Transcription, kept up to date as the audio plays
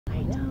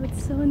know,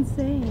 it's so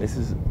insane.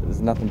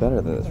 There's nothing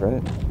better than this,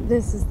 right?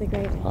 This is the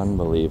greatest.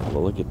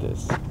 Unbelievable. Look at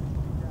this.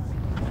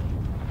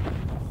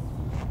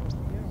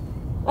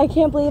 I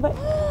can't believe it.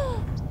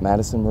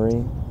 Madison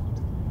Marie,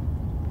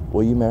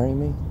 will you marry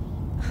me?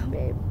 Oh,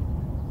 babe.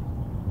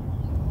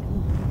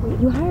 Wait,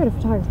 you hired a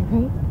photographer,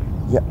 right?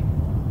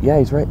 Yeah,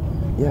 he's right.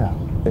 Yeah.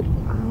 I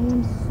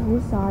am so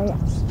sorry.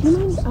 Do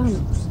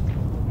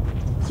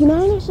you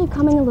mind actually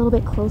coming a little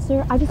bit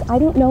closer? I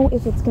don't know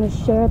if it's gonna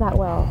share that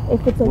well,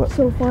 if it's like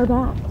so far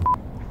back.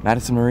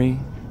 Madison Marie,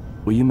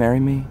 will you marry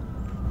me?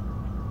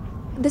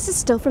 This is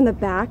still from the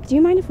back. Do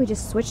you mind if we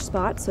just switch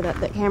spots so that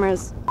the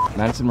camera's...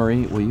 Madison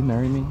Marie, will you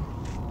marry me?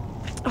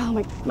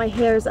 Oh, my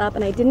hair's up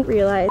and I didn't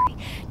realize.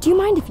 Do you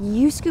mind if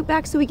you scoot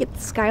back so we get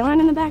the skyline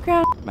in the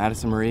background?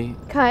 Madison Marie?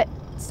 Cut.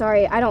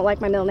 Sorry, I don't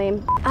like my middle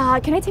name.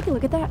 Can I take a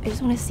look at that? I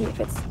just want to see if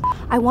it's...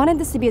 I wanted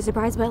this to be a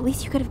surprise, but at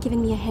least you could have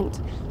given me a hint.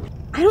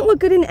 I don't look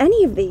good in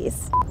any of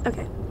these.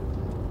 Okay.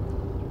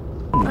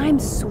 I'm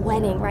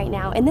sweating right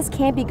now, and this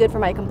can't be good for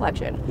my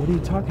complexion. What are you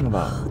talking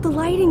about? The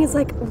lighting is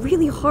like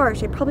really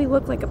harsh. I probably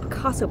look like a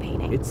Picasso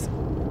painting. It's...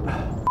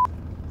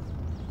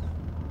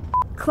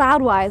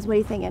 Cloud-wise, what are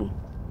you thinking?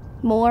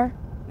 More?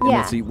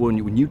 Yeah. See,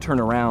 when you turn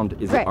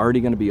around, is it already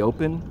going to be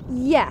open?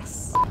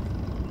 Yes.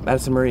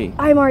 Madison Marie.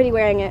 I'm already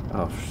wearing it.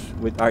 Oh,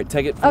 wait, all right,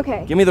 take it.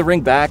 Okay. Give me the ring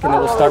back, and then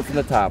we'll start from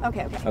the top.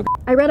 Okay.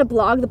 I read a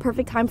blog, the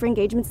perfect time for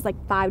engagements is like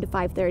 5 to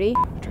 5:30.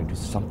 I'm trying to do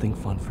something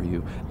fun for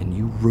you, and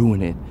you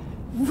ruin it.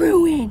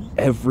 Ruin?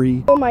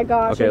 Every... Oh my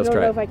gosh, okay, I don't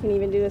know if I can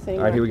even do this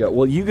anymore. All right, here we go.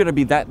 Well, you're gonna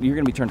be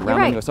turned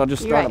around anyway, so I'll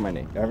just start on my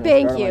knee.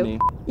 Thank you.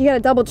 You got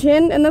a double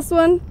chin in this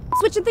one.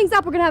 Switching things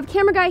up, we're gonna have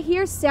camera guy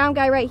here, sound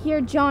guy right here,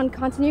 John,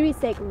 continuity's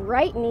sake,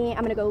 right knee.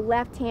 I'm gonna go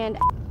left hand.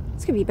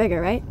 It's gonna be bigger,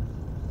 right?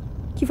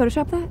 Can you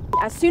Photoshop that?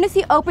 As soon as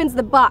he opens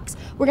the box,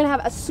 we're gonna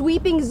have a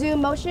sweeping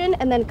zoom motion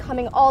and then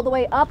coming all the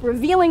way up,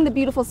 revealing the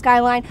beautiful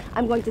skyline.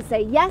 I'm going to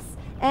say yes,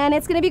 and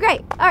it's gonna be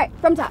great. All right,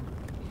 from top.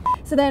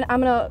 So then I'm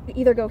gonna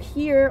either go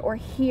here or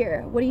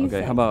here. What do you think?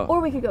 Okay, how about... Or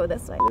we could go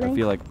this way. I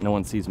feel like no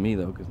one sees me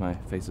though, because my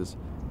face is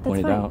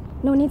pointed out.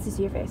 No one needs to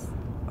see your face.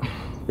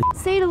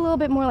 Say it a little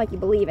bit more like you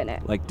believe in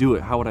it. Like, do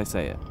it. How would I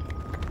say it?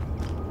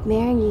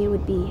 Marrying you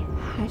would be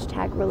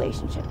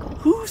 #relationship goal.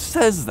 Who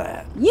says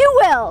that? You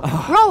will!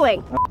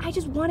 Rolling! I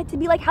just want it to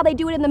be like how they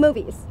do it in the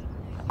movies.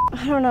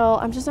 I don't know,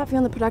 I'm just not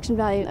feeling the production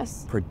value in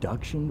this.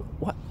 Production?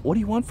 What do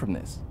you want from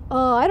this?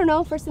 I don't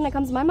know, first thing that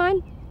comes to my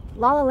mind,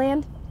 La La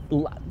Land.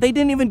 They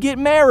didn't even get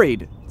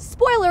married!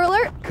 Spoiler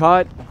alert!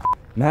 Cut.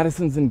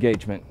 Madison's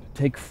engagement.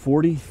 Take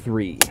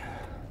 43.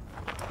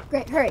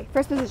 Great, hurry,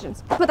 first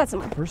positions. Put that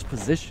somewhere. First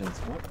positions?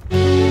 What?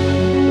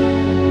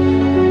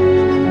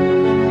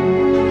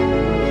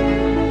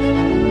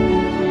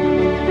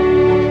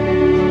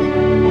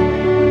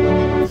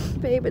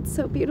 Babe, it's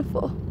so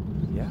beautiful.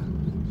 Yeah.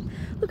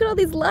 Look at all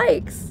these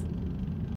likes.